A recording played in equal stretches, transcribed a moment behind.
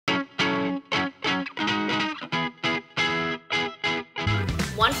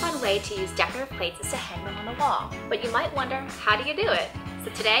way to use decorative plates is to hang them on the wall. But you might wonder, how do you do it?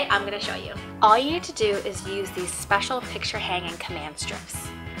 So today I'm going to show you. All you need to do is use these special picture hanging command strips.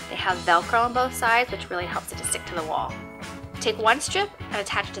 They have Velcro on both sides, which really helps it to stick to the wall. Take one strip and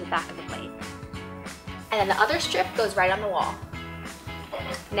attach it to the back of the plate. And then the other strip goes right on the wall.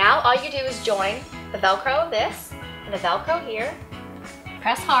 Now all you do is join the Velcro of this and the Velcro here.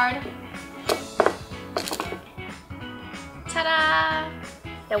 Press hard. Ta-da!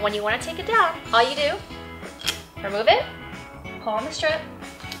 Then when you want to take it down, all you do, remove it, pull on the strip,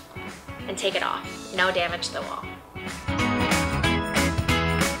 and take it off. No damage to the wall.